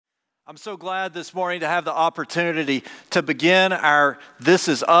I'm so glad this morning to have the opportunity to begin our This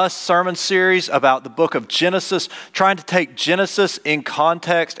Is Us sermon series about the book of Genesis, trying to take Genesis in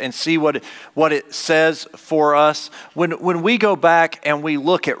context and see what it says for us. When we go back and we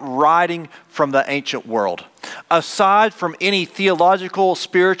look at writing from the ancient world, aside from any theological,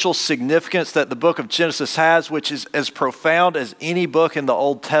 spiritual significance that the book of Genesis has, which is as profound as any book in the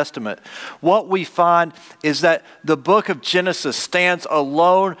Old Testament, what we find is that the book of Genesis stands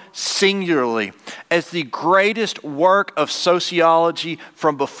alone singularly as the greatest work of sociology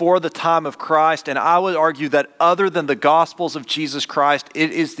from before the time of Christ. And I would argue that other than the Gospels of Jesus Christ,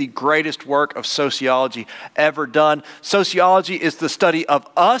 it is the greatest work of sociology ever done. Sociology is the study of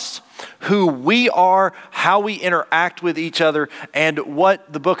us, who we are, how we interact with each other, and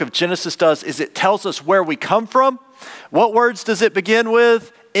what the book of Genesis does is it tells us where we come from. What words does it begin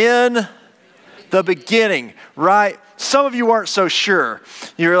with? In the beginning, right? Some of you weren't so sure.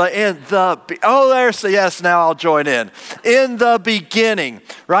 You're like, yes, now I'll join in. In the beginning,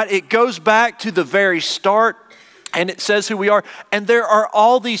 right? It goes back to the very start. And it says who we are. And there are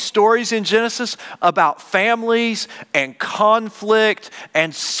all these stories in Genesis about families and conflict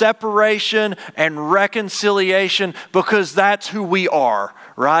and separation and reconciliation because that's who we are,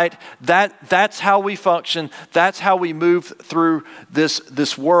 right? That's how we function. That's how we move through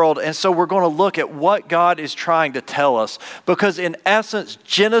this world. And so we're going to look at what God is trying to tell us, because in essence,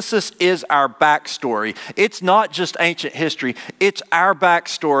 Genesis is our backstory. It's not just ancient history. It's our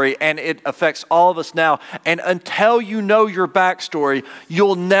backstory, and it affects all of us now. And until you know your backstory,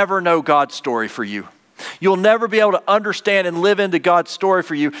 you'll never know God's story for you. You'll never be able to understand and live into God's story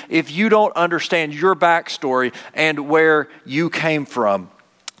for you if you don't understand your backstory and where you came from.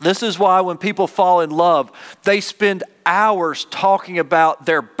 This is why when people fall in love, they spend hours talking about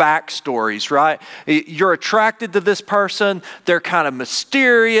their backstories, right? You're attracted to this person, they're kind of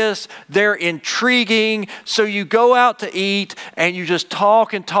mysterious, they're intriguing, so you go out to eat and you just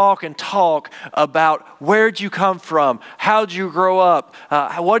talk and talk and talk about where'd you come from, how'd you grow up,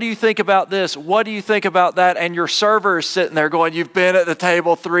 what do you think about this, what do you think about that, and your server is sitting there going, you've been at the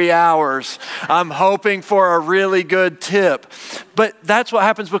table 3 hours, I'm hoping for a really good tip. But that's what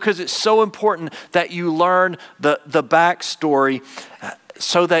happens because it's so important that you learn the backstory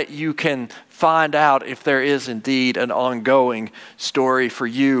so that you can find out if there is indeed an ongoing story for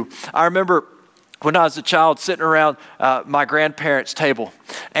you. I remember when I was a child sitting around my grandparents' table,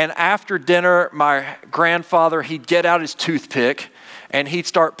 and after dinner, my grandfather, he'd get out his toothpick and he'd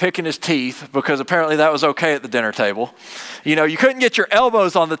start picking his teeth because apparently that was okay at the dinner table. You know, you couldn't get your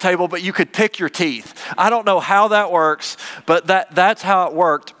elbows on the table, but you could pick your teeth. I don't know how that works, but that's how it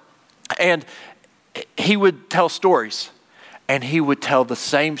worked. And he would tell stories, and he would tell the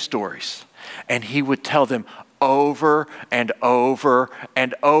same stories, and he would tell them over and over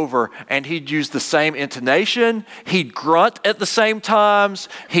and over, and he'd use the same intonation, he'd grunt at the same times,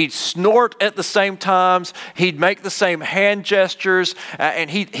 he'd snort at the same times, he'd make the same hand gestures,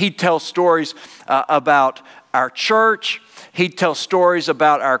 and he'd tell stories about our church. He'd tell stories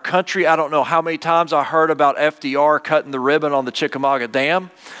about our country. I don't know how many times I heard about FDR cutting the ribbon on the Chickamauga Dam.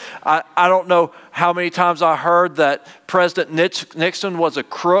 I don't know how many times I heard that President Nixon was a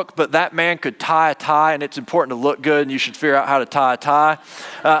crook, but that man could tie a tie, and it's important to look good, and you should figure out how to tie a tie.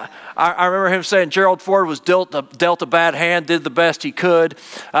 I remember him saying Gerald Ford was dealt a bad hand, did the best he could.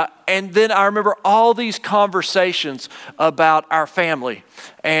 And then I remember all these conversations about our family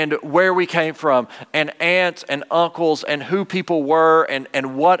and where we came from and aunts and uncles and who people were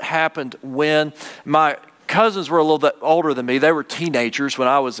and what happened when. My cousins were a little bit older than me. They were teenagers when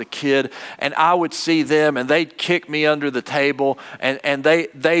I was a kid, and I would see them and they'd kick me under the table and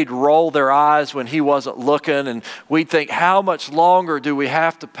they'd roll their eyes when he wasn't looking, and we'd think, how much longer do we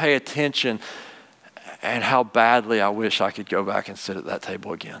have to pay attention? And how badly I wish I could go back and sit at that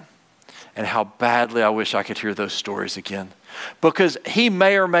table again. And how badly I wish I could hear those stories again. Because he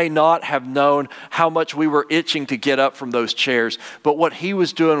may or may not have known how much we were itching to get up from those chairs. But what he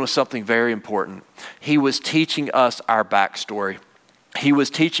was doing was something very important. He was teaching us our backstory. He was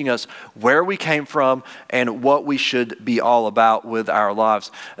teaching us where we came from and what we should be all about with our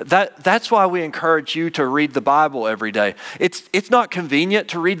lives. That's why we encourage you to read the Bible every day. It's not convenient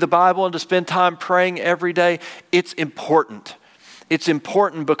to read the Bible and to spend time praying every day. It's important. It's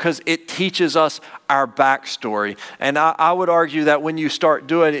important because it teaches us our backstory. And I would argue that when you start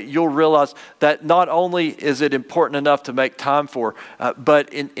doing it, you'll realize that not only is it important enough to make time for,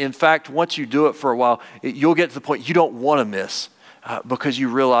 but in fact, once you do it for a while, you'll get to the point you don't want to miss because you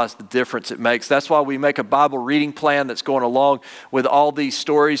realize the difference it makes. That's why we make a Bible reading plan that's going along with all these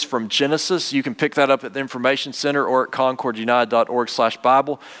stories from Genesis. You can pick that up at the Information Center or at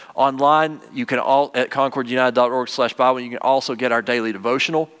concordunited.org/Bible. Online, you can at concordunited.org/Bible. You can also get our daily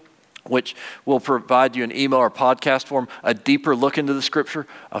devotional, which will provide you an email or podcast form, a deeper look into the Scripture,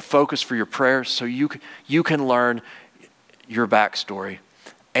 a focus for your prayers, so you can learn your backstory,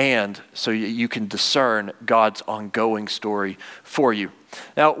 and so you can discern God's ongoing story for you.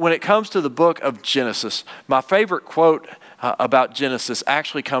 Now, when it comes to the book of Genesis, my favorite quote about Genesis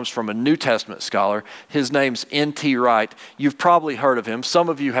actually comes from a New Testament scholar. His name's N.T. Wright. You've probably heard of him. Some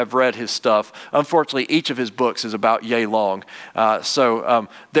of you have read his stuff. Unfortunately, each of his books is about yay long. So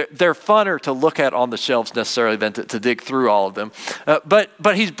they're funner to look at on the shelves necessarily than to dig through all of them.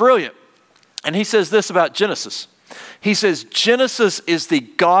 But he's brilliant. And he says this about Genesis. He says, Genesis is the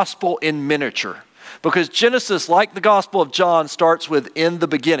gospel in miniature. Because Genesis, like the Gospel of John, starts with in the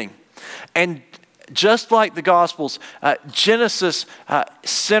beginning. And just like the Gospels, Genesis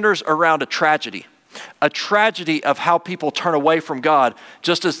centers around a tragedy of how people turn away from God,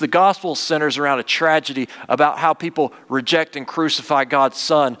 just as the Gospel centers around a tragedy about how people reject and crucify God's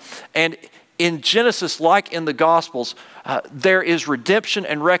Son. And in Genesis, like in the Gospels, there is redemption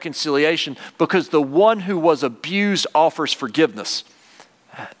and reconciliation because the one who was abused offers forgiveness.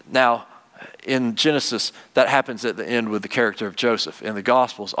 Now, in Genesis, that happens at the end with the character of Joseph. In the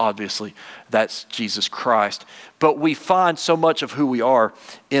Gospels, obviously, that's Jesus Christ. But we find so much of who we are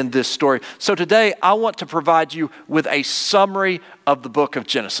in this story. So today, I want to provide you with a summary of the book of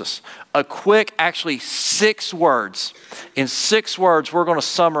Genesis. A quick, actually 6 words. In 6 words, we're going to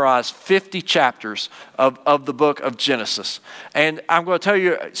summarize 50 chapters of the book of Genesis. And I'm going to tell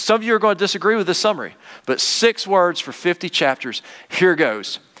you, some of you are going to disagree with this summary, but 6 words for 50 chapters. Here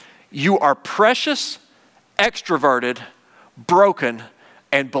goes. You are precious, extroverted, broken,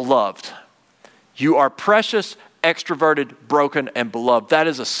 and beloved. You are precious, extroverted, broken, and beloved. That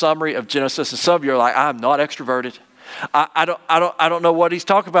is a summary of Genesis. And some of you are like, I'm not extroverted. I don't know what he's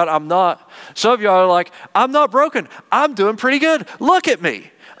talking about. I'm not. Some of you are like, I'm not broken. I'm doing pretty good. Look at me.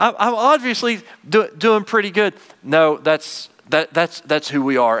 I'm obviously doing pretty good. No, that's who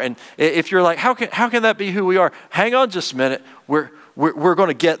we are. And if you're like, how can that be who we are? Hang on just a minute. We're going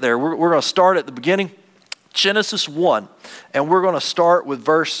to get there. We're going to start at the beginning, Genesis 1, and we're going to start with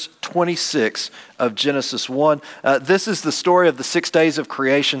verse 26 of Genesis 1. This is the story of the 6 days of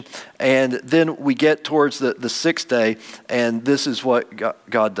creation, and then we get towards the 6th day, and this is what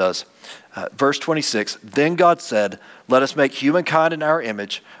God does. Verse 26, then God said, let us make humankind in our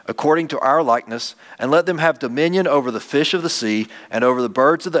image, according to our likeness, and let them have dominion over the fish of the sea, and over the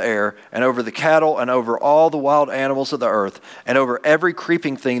birds of the air, and over the cattle, and over all the wild animals of the earth, and over every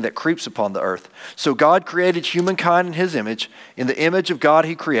creeping thing that creeps upon the earth. So God created humankind in his image. In the image of God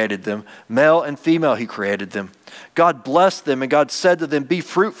he created them. Male and female he created them. God blessed them, and God said to them, be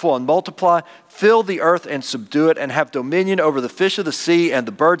fruitful and multiply, fill the earth and subdue it, and have dominion over the fish of the sea and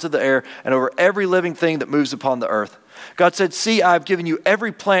the birds of the air, and over every living thing that moves upon the earth. God said, see, I have given you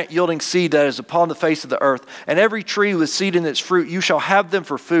every plant yielding seed that is upon the face of the earth, and every tree with seed in its fruit. You shall have them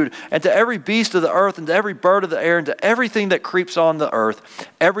for food. And to every beast of the earth, and to every bird of the air, and to everything that creeps on the earth,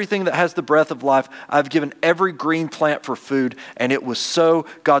 everything that has the breath of life, I have given every green plant for food. And it was so.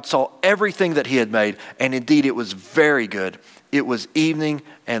 God saw everything that he had made, and indeed it was very good. It was evening,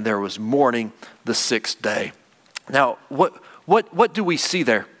 and there was morning, the 6th day. Now, what do we see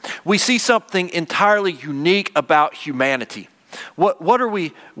there? We see something entirely unique about humanity. What are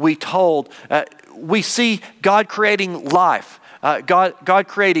we told? We see God creating life. God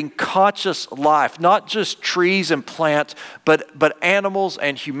creating conscious life, not just trees and plants, but animals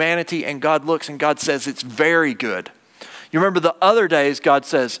and humanity. And God looks and God says it's very good. You remember the other days God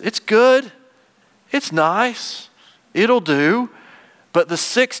says it's good, it's nice, it'll do. But the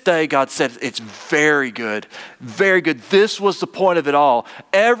 6th day, God said, it's very good, very good. This was the point of it all.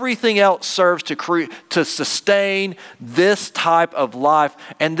 Everything else serves to sustain this type of life.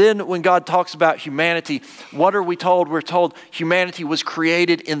 And then when God talks about humanity, what are we told? We're told humanity was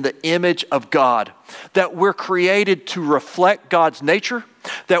created in the image of God, that we're created to reflect God's nature,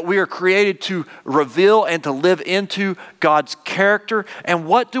 that we are created to reveal and to live into God's character. And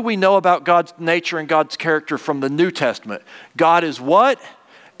what do we know about God's nature and God's character from the New Testament? God is what?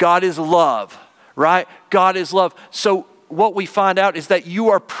 God is love, right? God is love. So what we find out is that you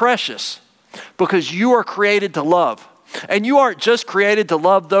are precious because you are created to love. And you aren't just created to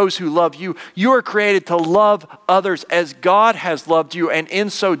love those who love you. You are created to love others as God has loved you, and in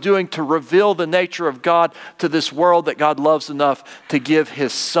so doing to reveal the nature of God to this world that God loves enough to give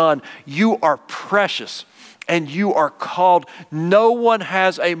his Son. You are precious. and you are called. No one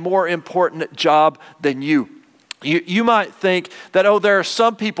has a more important job than you. You might think that, there are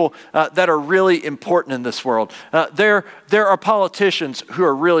some people that are really important in this world. There are politicians who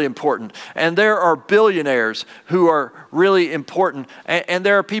are really important, and there are billionaires who are really important, and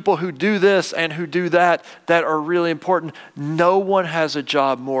there are people who do this and who do that are really important. No one has a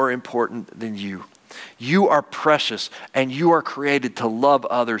job more important than you. You are precious, and you are created to love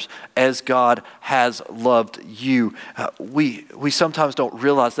others as God has loved you. We sometimes don't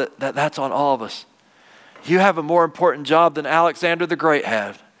realize that's on all of us. You have a more important job than Alexander the Great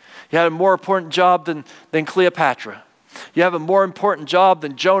had. You had a more important job than Cleopatra. You have a more important job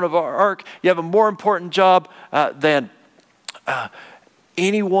than Joan of Arc. You have a more important job than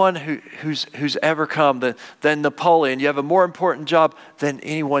anyone who's ever come, than Napoleon. You have a more important job than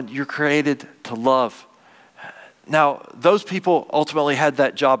anyone. You're created to love. Now, those people ultimately had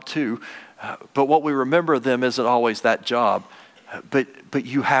that job too, but what we remember of them isn't always that job. But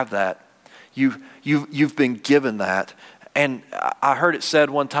you have that. You've been given that. And I heard it said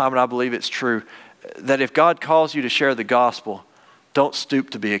one time, and I believe it's true, that if God calls you to share the gospel, don't stoop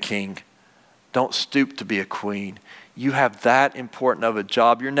to be a king. Don't stoop to be a queen. You have that important of a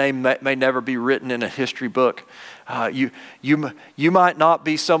job. Your name may never be written in a history book. You might not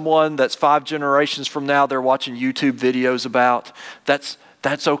be someone that's 5 generations from now they're watching YouTube videos about. That's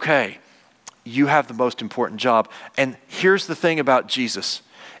okay. You have the most important job. And here's the thing about Jesus.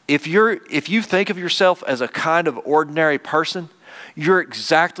 If you think of yourself as a kind of ordinary person, you're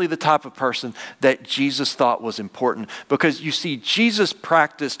exactly the type of person that Jesus thought was important. Because you see, Jesus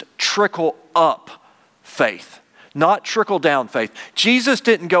practiced trickle up faith, not trickle down faith. Jesus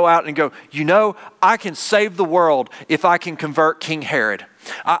didn't go out and go, I can save the world if I can convert King Herod.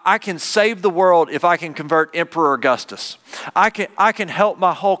 I can save the world if I can convert Emperor Augustus. I can help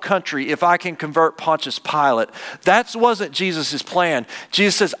my whole country if I can convert Pontius Pilate. That wasn't Jesus' plan.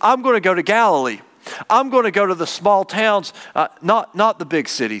 Jesus says, I'm going to go to Galilee. I'm going to go to the small towns, not the big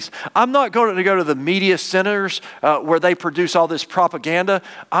cities. I'm not going to go to the media centers where they produce all this propaganda.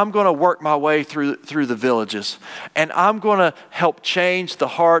 I'm going to work my way through the villages. And I'm going to help change the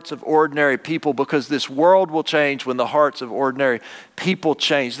hearts of ordinary people, because this world will change when the hearts of ordinary people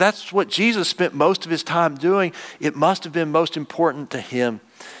change. That's what Jesus spent most of his time doing. It must have been most important to him.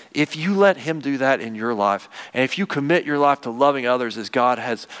 If you let him do that in your life, and if you commit your life to loving others as God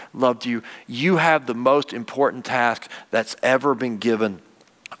has loved you, you have the most important task that's ever been given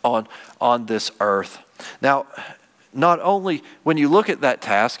on this earth. Now, not only when you look at that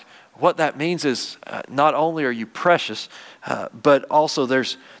task, what that means is not only are you precious, but also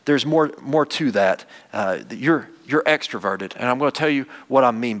there's more to that. You're extroverted, and I'm going to tell you what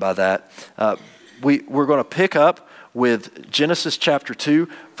I mean by that. We're going to pick up with Genesis chapter 2,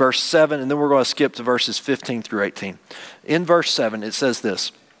 verse 7, and then we're going to skip to verses 15 through 18. In verse 7, it says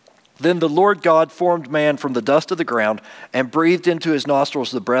this: Then the Lord God formed man from the dust of the ground and breathed into his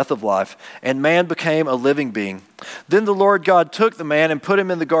nostrils the breath of life, and man became a living being. Then the Lord God took the man and put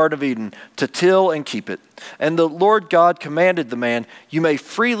him in the Garden of Eden to till and keep it. And the Lord God commanded the man, You may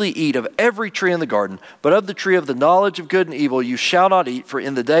freely eat of every tree in the garden, but of the tree of the knowledge of good and evil you shall not eat, for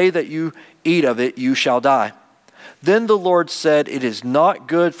in the day that you eat of it you shall die. Then the Lord said, It is not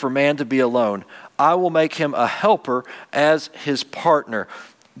good for man to be alone. I will make him a helper as his partner.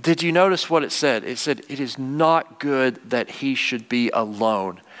 Did you notice what it said? It said, it is not good that he should be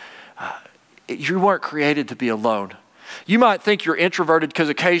alone. You weren't created to be alone. You might think you're introverted because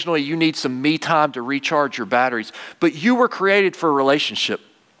occasionally you need some me time to recharge your batteries, but you were created for a relationship.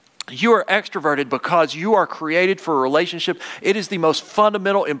 You are extroverted because you are created for a relationship. It is the most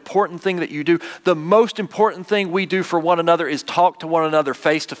fundamental, important thing that you do. The most important thing we do for one another is talk to one another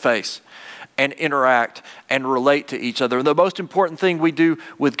face to face and interact and relate to each other. And the most important thing we do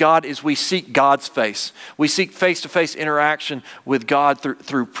with God is we seek God's face. We seek face-to-face interaction with God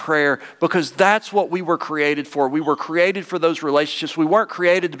through prayer, because that's what we were created for. We were created for those relationships. We weren't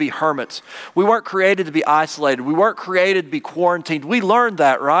created to be hermits. We weren't created to be isolated. We weren't created to be quarantined. We learned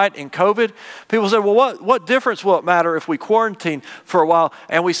that, right, in COVID. People said, well, what difference will it matter if we quarantine for a while?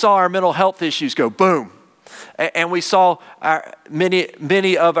 And we saw our mental health issues go boom. And we saw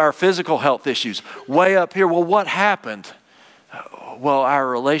many of our physical health issues way up here. Well, what happened? Well, our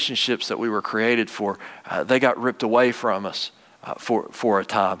relationships that we were created for, they got ripped away from us for a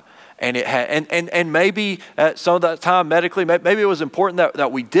time. And it had, and maybe some of that time medically, maybe it was important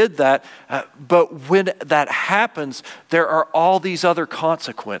that we did that. But when that happens, there are all these other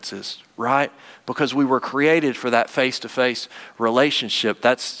consequences, right? Because we were created for that face-to-face relationship.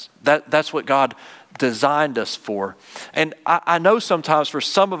 That's what God designed us for. And I know sometimes for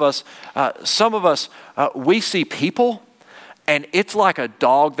some of us, we see people and it's like a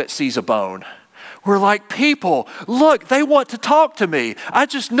dog that sees a bone. We're like, people, look, they want to talk to me. I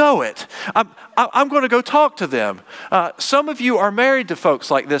just know it. I'm going to go talk to them. Some of you are married to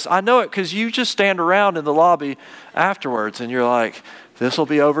folks like this. I know it because you just stand around in the lobby afterwards and you're like, this will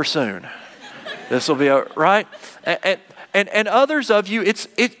be over soon. This will be over, right? And others of you,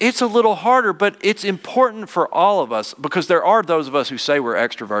 it's a little harder, but it's important for all of us because there are those of us who say we're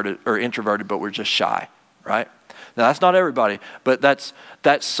extroverted or introverted, but we're just shy, right? Now, that's not everybody, but that's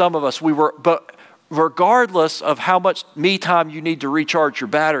some of us. But regardless of how much me time you need to recharge your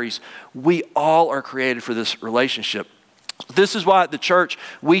batteries, we all are created for this relationship. This is why at the church,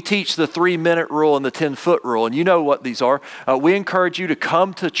 we teach the 3-minute rule and the 10-foot rule. And you know what these are. We encourage you to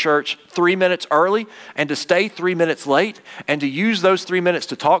come to church 3 minutes early and to stay 3 minutes late and to use those 3 minutes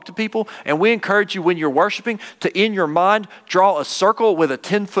to talk to people. And we encourage you when you're worshiping to, in your mind, draw a circle with a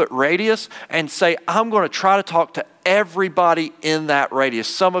 10-foot radius and say, I'm going to try to talk to everybody in that radius.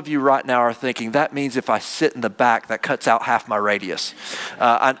 Some of you right now are thinking, that means if I sit in the back, that cuts out half my radius.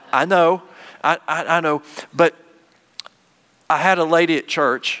 I know, but I had a lady at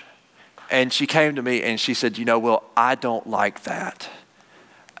church, and she came to me and she said, Will, I don't like that.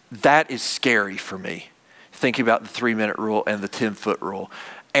 That is scary for me, thinking about the 3-minute rule and the 10-foot rule.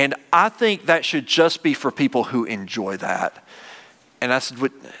 And I think that should just be for people who enjoy that. And I said,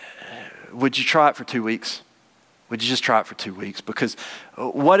 would you try it for 2 weeks? Would you just try it for 2 weeks? Because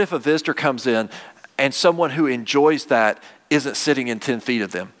what if a visitor comes in and someone who enjoys that isn't sitting in 10 feet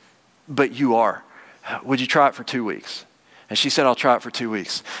of them, but you are? Would you try it for 2 weeks? And she said, I'll try it for 2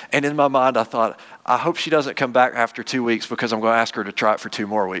 weeks. And in my mind, I thought, I hope she doesn't come back after 2 weeks because I'm going to ask her to try it for 2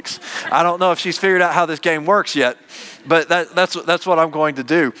 more weeks. I don't know if she's figured out how this game works yet, but that's what I'm going to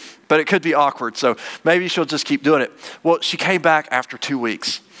do. But it could be awkward, so maybe she'll just keep doing it. Well, she came back after 2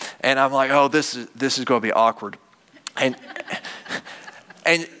 weeks, and I'm like, oh, this is going to be awkward. And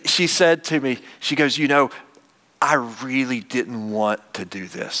she said to me, she goes, I really didn't want to do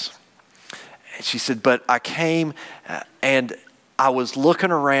this. She said, but I came and I was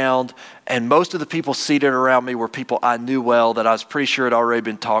looking around and most of the people seated around me were people I knew well that I was pretty sure had already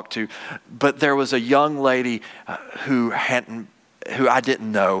been talked to. But there was a young lady who I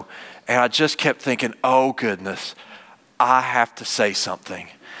didn't know. And I just kept thinking, oh goodness, I have to say something.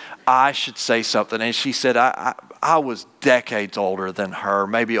 I should say something. And she said, I was decades older than her,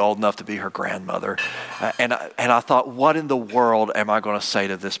 maybe old enough to be her grandmother. And I thought, what in the world am I going to say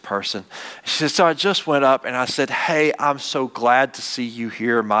to this person? She said, so I just went up and I said, hey, I'm so glad to see you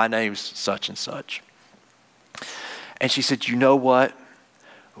here. My name's such and such. And she said, you know what?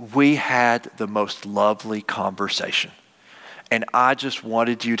 We had the most lovely conversation. And I just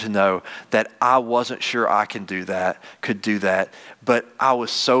wanted you to know that I wasn't sure I could do that, but I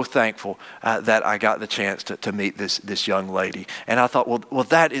was so thankful that I got the chance to meet this young lady. And I thought, well,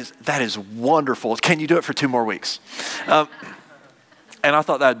 that is wonderful. Can you do it for 2 more weeks? And I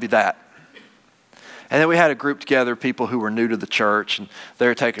thought that'd be that. And then we had a group together, people who were new to the church, and they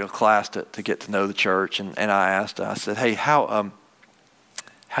were taking a class to get to know the church. And I said, hey, how'd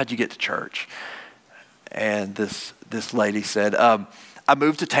you get to church? And this lady said, I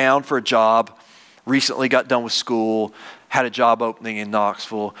moved to town for a job, recently got done with school, had a job opening in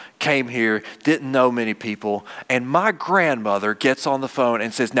Knoxville, came here, didn't know many people, and my grandmother gets on the phone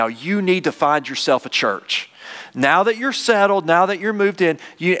and says, now you need to find yourself a church. Now that you're settled, now that you're moved in,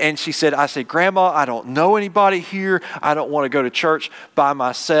 and she said, I said, Grandma, I don't know anybody here. I don't want to go to church by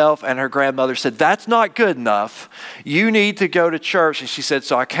myself. And her grandmother said, that's not good enough. You need to go to church. And she said,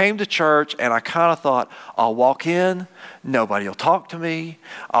 so I came to church and I kind of thought, I'll walk in, nobody will talk to me.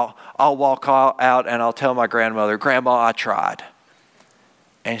 I'll walk out and I'll tell my grandmother, Grandma, I tried.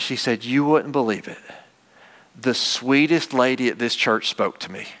 And she said, you wouldn't believe it. The sweetest lady at this church spoke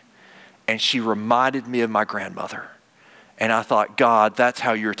to me. And she reminded me of my grandmother. And I thought, God, that's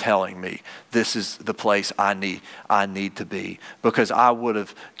how you're telling me this is the place I need to be. Because I would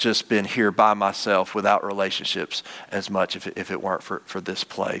have just been here by myself without relationships as much if it weren't for this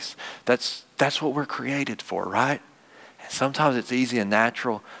place. That's what we're created for, right? Sometimes it's easy and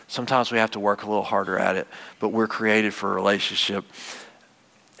natural. Sometimes we have to work a little harder at it. But we're created for a relationship.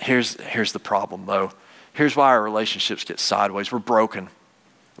 Here's the problem, though. Here's why our relationships get sideways. We're broken.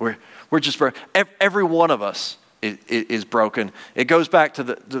 We're just broken. Every one of us is broken. It goes back to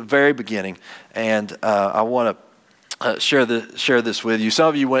the very beginning, and I want to share this with you. Some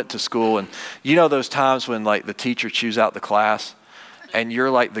of you went to school, and you know those times when like the teacher chews out the class, and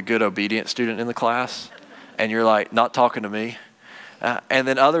you're like the good obedient student in the class, and you're like not talking to me. And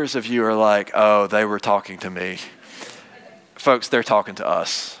then others of you are like, oh, they were talking to me. Folks, they're talking to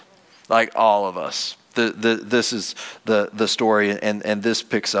us, like all of us. This is the story, and this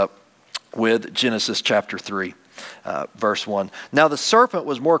picks up with Genesis chapter 3. Verse 1. Now the serpent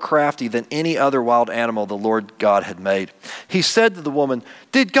was more crafty than any other wild animal the Lord God had made. He said to the woman,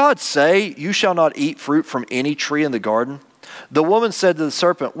 "Did God say, 'You shall not eat fruit from any tree in the garden?' The woman said to the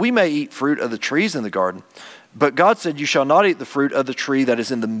serpent, 'We may eat fruit of the trees in the garden. But God said, "You shall not eat the fruit of the tree that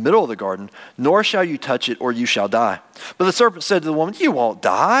is in the middle of the garden, nor shall you touch it, or you shall die." But the serpent said to the woman, "You won't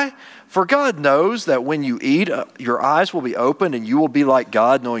die. For God knows that when you eat, your eyes will be opened, and you will be like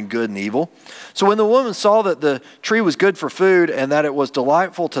God, knowing good and evil." So when the woman saw that the tree was good for food, and that it was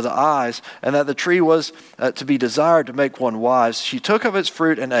delightful to the eyes, and that the tree was to be desired to make one wise, she took of its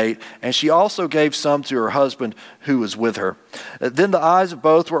fruit and ate, and she also gave some to her husband who was with her. Then the eyes of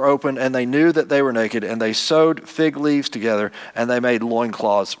both were opened, and they knew that they were naked, and they sewed fig leaves together, and they made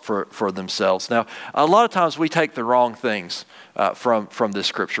loincloths for themselves. Now, a lot of times we take the wrong things from this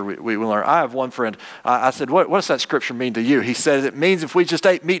scripture. We learn. I have one friend, I said, what does that scripture mean to you? He said, it means if we just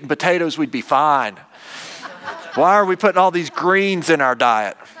ate meat and potatoes, we'd be fine. Why are we putting all these greens in our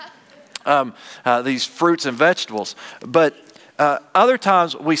diet? These fruits and vegetables. But other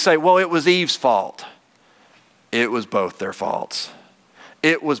times we say, well, it was Eve's fault. It was both their faults.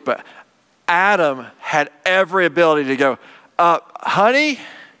 Adam had every ability to go, honey,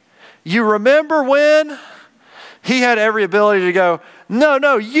 you remember when? He had every ability to go,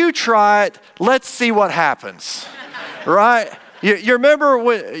 no, you try it. Let's see what happens, right? You remember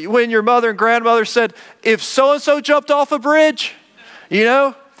when your mother and grandmother said, if so-and-so jumped off a bridge,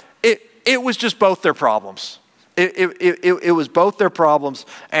 it was just both their problems. It was both their problems,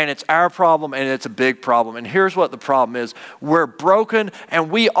 and it's our problem, and it's a big problem. And here's what the problem is. We're broken,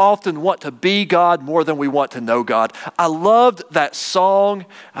 and we often want to be God more than we want to know God. I loved that song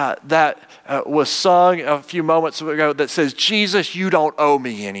that was sung a few moments ago that says, "Jesus, you don't owe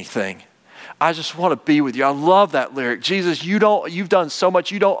me anything. I just want to be with you." I love that lyric. Jesus, you've done so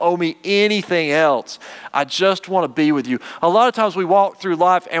much. You don't owe me anything else. I just want to be with you. A lot of times we walk through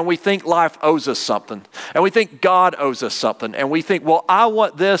life and we think life owes us something. And we think God owes us something. And we think, well, I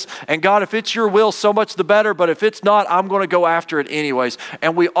want this. And God, if it's your will, so much the better. But if it's not, I'm going to go after it anyways.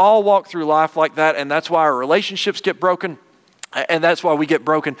 And we all walk through life like that. And that's why our relationships get broken. And that's why we get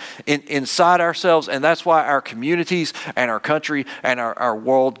broken inside ourselves, and that's why our communities and our country and our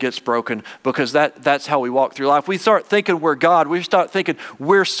world gets broken, because that's how we walk through life. We start thinking we're God. We start thinking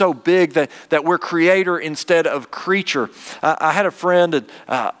we're so big that we're creator instead of creature. I had a friend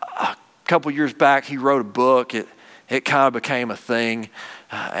a couple years back. He wrote a book. It kind of became a thing,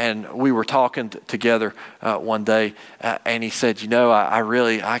 and we were talking together one day, and he said,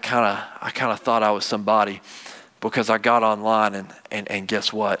 I kind of thought I was somebody, because I got online and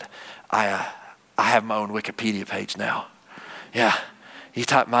guess what? I have my own Wikipedia page now. Yeah, he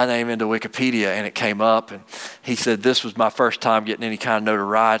typed my name into Wikipedia and it came up, and he said this was my first time getting any kind of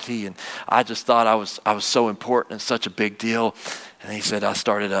notoriety, and I just thought I was so important and such a big deal. And he said I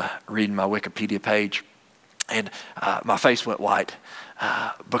started reading my Wikipedia page, and my face went white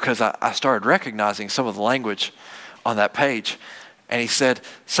because I started recognizing some of the language on that page. And he said,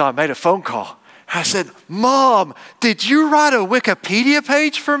 so I made a phone call. I said, "Mom, did you write a Wikipedia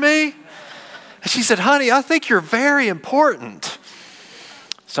page for me?" And she said, "Honey, I think you're very important."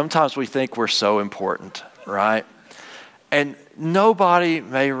 Sometimes we think we're so important, right? And nobody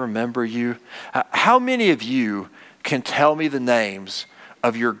may remember you. How many of you can tell me the names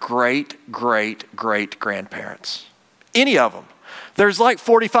of your great, great, great grandparents? Any of them. There's like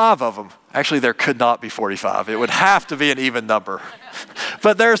 45 of them. Actually, there could not be 45. It would have to be an even number.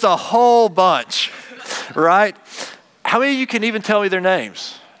 But there's a whole bunch, right? How many of you can even tell me their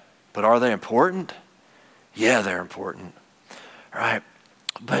names? But are they important? Yeah, they're important, right?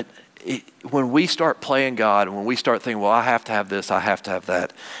 But when we start playing God, and when we start thinking, well, I have to have this, I have to have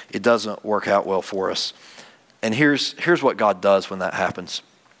that, it doesn't work out well for us. And here's what God does when that happens.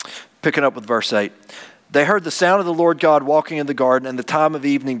 Picking up with verse 8. They heard the sound of the Lord God walking in the garden in the time of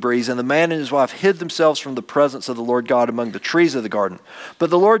evening breeze, and the man and his wife hid themselves from the presence of the Lord God among the trees of the garden. But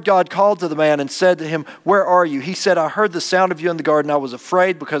the Lord God called to the man and said to him, "Where are you?" He said, "I heard the sound of you in the garden. I was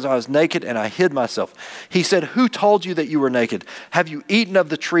afraid because I was naked and I hid myself." He said, "Who told you that you were naked? Have you eaten of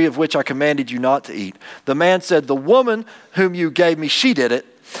the tree of which I commanded you not to eat?" The man said, "The woman whom you gave me, she did it.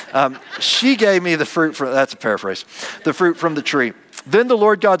 She gave me the fruit from," that's a paraphrase, "the fruit from the tree." Then the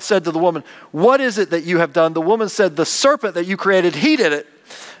Lord God said to the woman, "What is it that you have done?" The woman said, "The serpent that you created, he did it.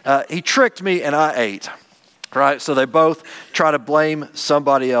 He tricked me and I ate." Right, so they both try to blame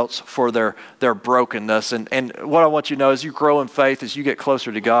somebody else for their brokenness. And what I want you to know, as you grow in faith, as you get closer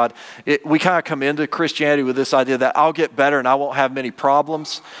to God, we kind of come into Christianity with this idea that I'll get better and I won't have many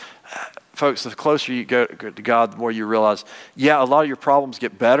problems. Folks, the closer you go to God, the more you realize, yeah, a lot of your problems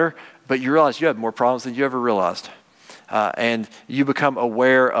get better, but you realize you have more problems than you ever realized. And you become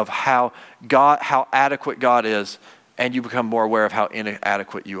aware of how adequate God is, and you become more aware of how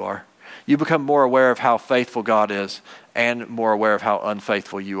inadequate you are. You become more aware of how faithful God is and more aware of how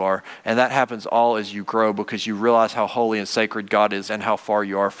unfaithful you are. And that happens all as you grow, because you realize how holy and sacred God is and how far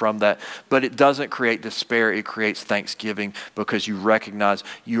you are from that. But it doesn't create despair. It creates thanksgiving, because you recognize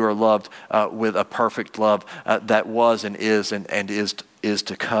you are loved with a perfect love that was and is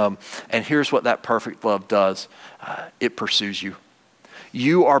to come. And here's what that perfect love does. It pursues you.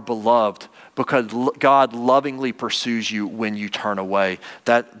 You are beloved because God lovingly pursues you when you turn away.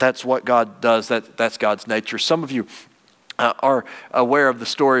 That's what God does. That's God's nature. Some of you are aware of the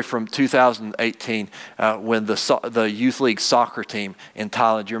story from 2018 when the youth league soccer team in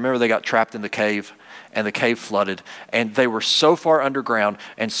Thailand, you remember they got trapped in the cave and the cave flooded, and they were so far underground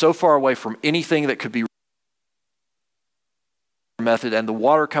and so far away from anything that could be method, and the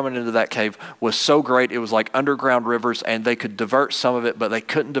water coming into that cave was so great it was like underground rivers, and they could divert some of it, but they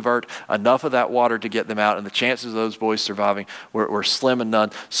couldn't divert enough of that water to get them out, and the chances of those boys surviving were slim and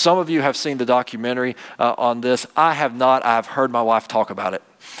none. Some of you have seen the documentary on this. I have not. I've heard my wife talk about it.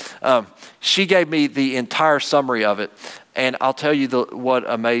 She gave me the entire summary of it, and I'll tell you what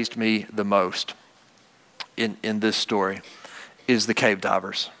amazed me the most in this story is the cave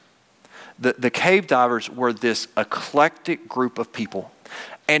divers. The cave divers were this eclectic group of people,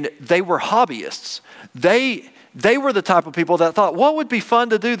 and they were hobbyists. They were the type of people that thought, what would be fun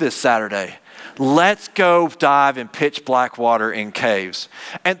to do this Saturday? Let's go dive in pitch black water in caves.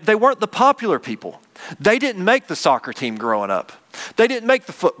 And they weren't the popular people. They didn't make the soccer team growing up. They didn't make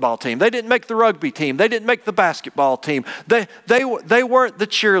the football team. They didn't make the rugby team. They didn't make the basketball team. They weren't the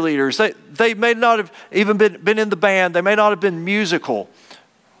cheerleaders. They may not have even been in the band. They may not have been musical.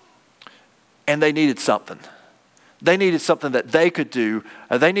 And they needed something. They needed something that they could do.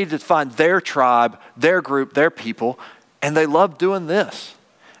 They needed to find their tribe, their group, their people, and they loved doing this.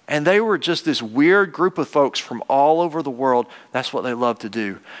 And they were just this weird group of folks from all over the world. That's what they loved to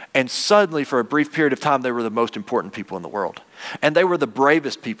do. And suddenly, for a brief period of time, they were the most important people in the world. And they were the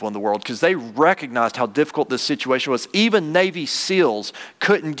bravest people in the world, because they recognized how difficult this situation was. Even Navy SEALs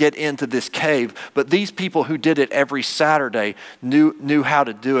couldn't get into this cave, but these people who did it every Saturday knew how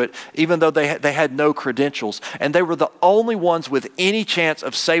to do it, even though they had no credentials. And they were the only ones with any chance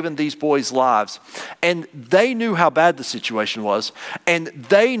of saving these boys' lives. And they knew how bad the situation was, and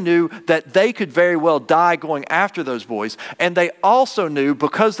they knew that they could very well die going after those boys. And they also knew,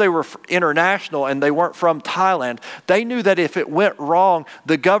 because they were international and they weren't from Thailand, they knew that if it went wrong,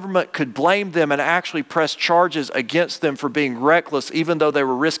 the government could blame them and actually press charges against them for being reckless, even though they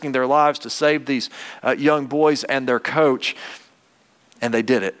were risking their lives to save these young boys and their coach. And they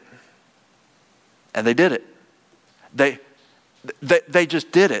did it. And they did it. They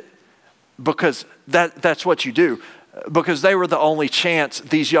just did it, because that's what you do. Because they were the only chance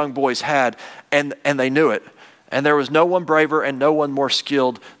these young boys had, and they knew it. And there was no one braver and no one more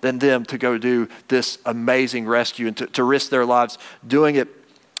skilled than them to go do this amazing rescue and to risk their lives doing it.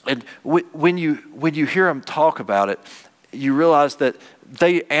 And when you hear them talk about it, you realize that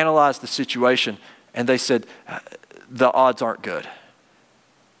they analyzed the situation and they said, the odds aren't good.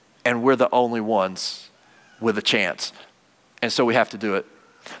 And we're the only ones with a chance. And so we have to do it.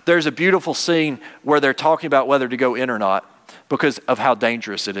 There's a beautiful scene where they're talking about whether to go in or not because of how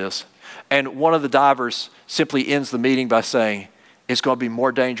dangerous it is. And one of the divers simply ends the meeting by saying, it's going to be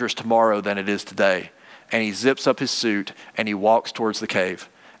more dangerous tomorrow than it is today. And he zips up his suit and he walks towards the cave.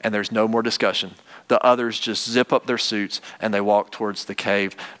 And there's no more discussion. The others just zip up their suits and they walk towards the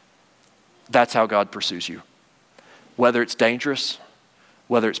cave. That's how God pursues you. Whether it's dangerous,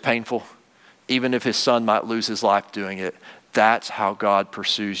 whether it's painful, even if his son might lose his life doing it, that's how God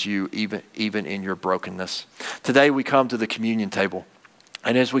pursues you, even in your brokenness. Today we come to the communion table.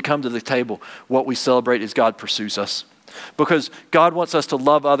 And as we come to the table, what we celebrate is God pursues us. Because God wants us to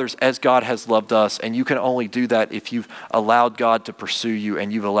love others as God has loved us. And you can only do that if you've allowed God to pursue you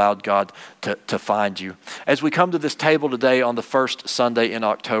and you've allowed God to find you. As we come to this table today on the first Sunday in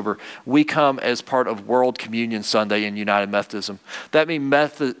October, we come as part of World Communion Sunday in United Methodism. That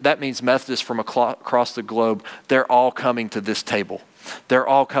means Methodists from across the globe, they're all coming to this table. They're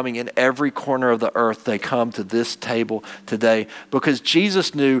all coming in every corner of the earth. They come to this table today because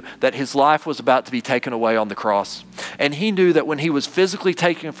Jesus knew that his life was about to be taken away on the cross. And he knew that when he was physically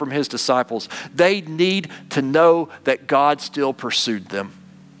taken from his disciples, they need to know that God still pursued them.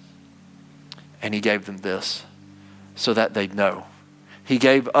 And he gave them this so that they'd know. He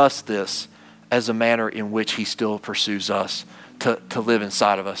gave us this as a manner in which he still pursues us, to live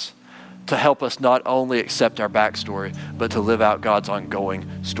inside of us, to help us not only accept our backstory, but to live out God's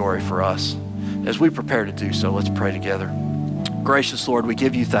ongoing story for us. As we prepare to do so, let's pray together. Gracious Lord, we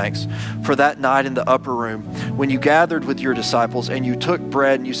give you thanks for that night in the upper room when you gathered with your disciples and you took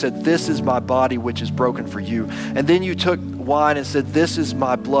bread and you said, "This is my body which is broken for you." And then you took wine and said, "This is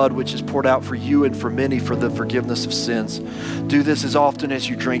my blood which is poured out for you and for many for the forgiveness of sins. Do this as often as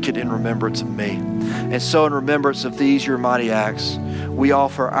you drink it in remembrance of me." And so in remembrance of these your mighty acts, we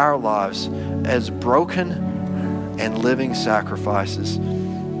offer our lives as broken and living sacrifices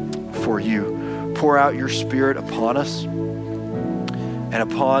for you. Pour out your Spirit upon us and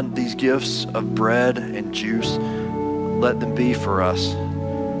upon these gifts of bread and juice. Let them be for us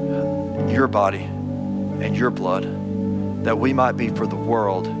your body and your blood, that we might be for the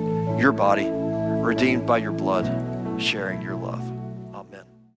world your body, redeemed by your blood, sharing your love. Amen.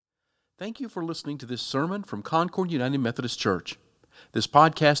 Thank you for listening to this sermon from Concord United Methodist Church. This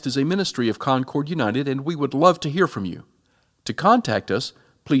podcast is a ministry of Concord United, and we would love to hear from you. To contact us,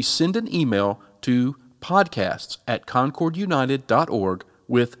 please send an email to podcasts@concordunited.org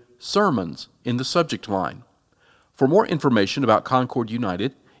with sermons in the subject line. For more information about Concord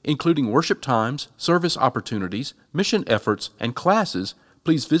United, including worship times, service opportunities, mission efforts, and classes,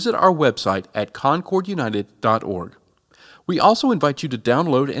 please visit our website at concordunited.org. We also invite you to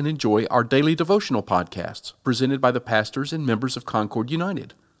download and enjoy our daily devotional podcasts presented by the pastors and members of Concord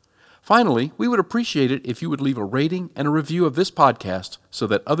United. Finally, we would appreciate it if you would leave a rating and a review of this podcast so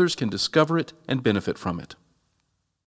that others can discover it and benefit from it.